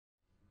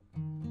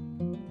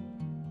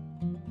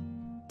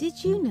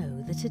Did you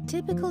know that a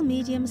typical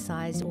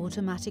medium-sized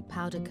automatic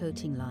powder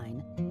coating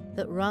line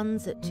that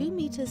runs at 2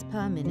 meters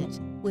per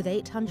minute with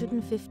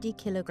 850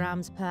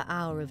 kilograms per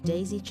hour of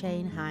daisy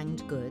chain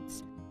hanged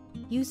goods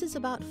uses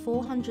about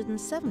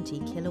 470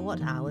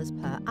 kilowatt hours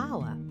per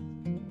hour?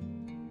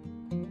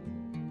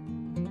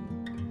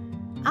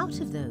 Out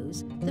of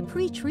those, the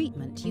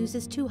pre-treatment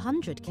uses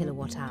 200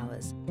 kilowatt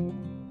hours,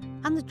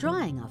 and the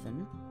drying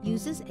oven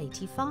uses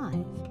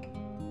 85.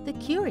 The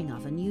curing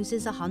oven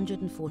uses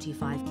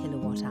 145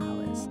 kilowatt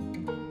hours,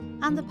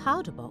 and the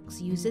powder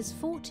box uses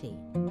 40.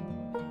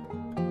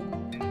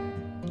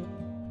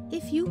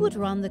 If you would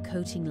run the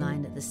coating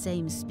line at the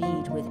same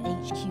speed with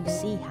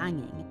HQC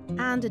hanging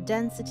and a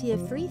density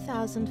of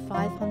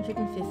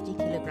 3,550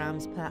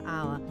 kilograms per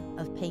hour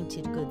of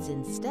painted goods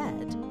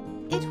instead,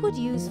 it would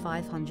use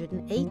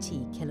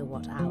 580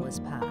 kilowatt hours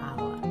per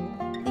hour.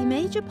 The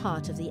major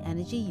part of the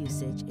energy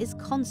usage is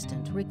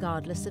constant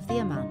regardless of the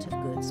amount of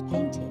goods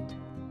painted.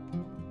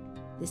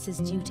 This is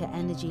due to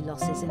energy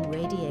losses in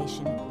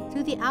radiation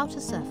through the outer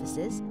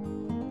surfaces,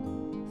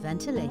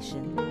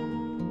 ventilation,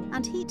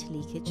 and heat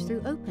leakage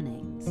through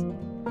openings.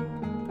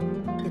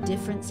 The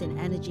difference in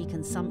energy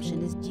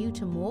consumption is due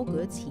to more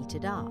goods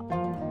heated up.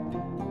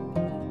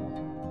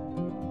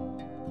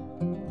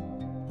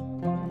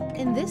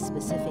 In this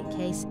specific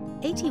case,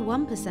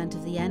 81%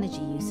 of the energy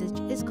usage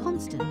is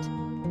constant,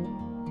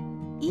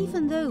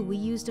 even though we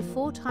used a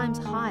 4 times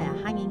higher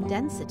hanging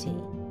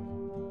density.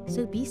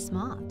 So be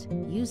smart,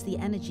 use the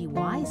energy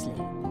wisely.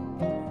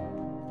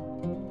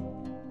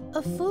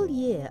 A full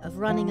year of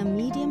running a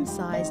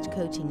medium-sized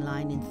coating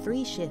line in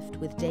 3-shift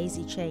with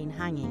daisy chain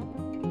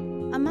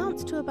hanging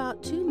amounts to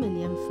about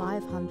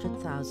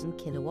 2,500,000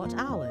 kilowatt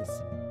hours.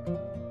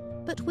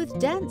 But with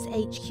dense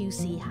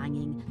HQC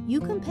hanging,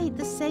 you can paint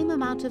the same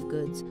amount of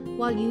goods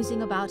while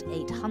using about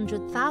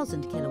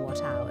 800,000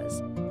 kilowatt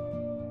hours,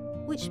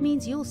 which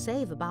means you'll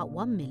save about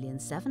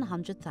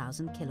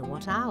 1,700,000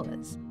 kilowatt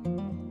hours.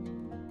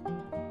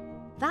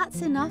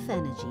 That's enough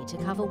energy to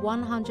cover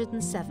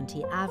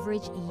 170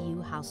 average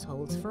EU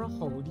households for a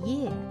whole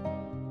year.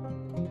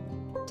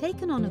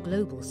 Taken on a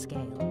global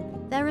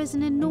scale, there is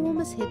an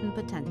enormous hidden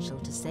potential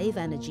to save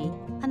energy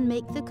and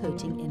make the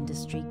coating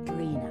industry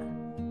greener.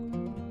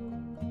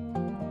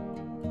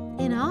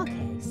 In our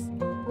case,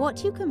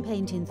 what you can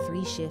paint in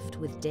 3-shift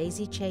with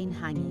daisy chain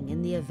hanging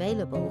in the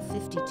available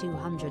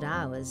 5,200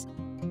 hours,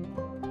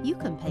 you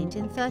can paint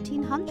in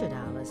 1,300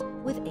 hours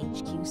with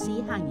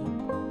HQC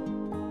hanging,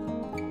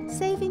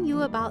 saving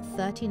you about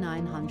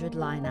 3,900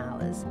 line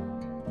hours.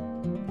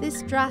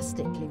 This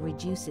drastically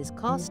reduces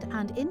cost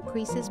and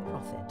increases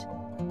profit.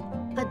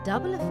 A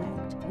double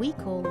effect we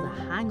call the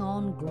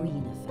HangOn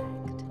Green Effect.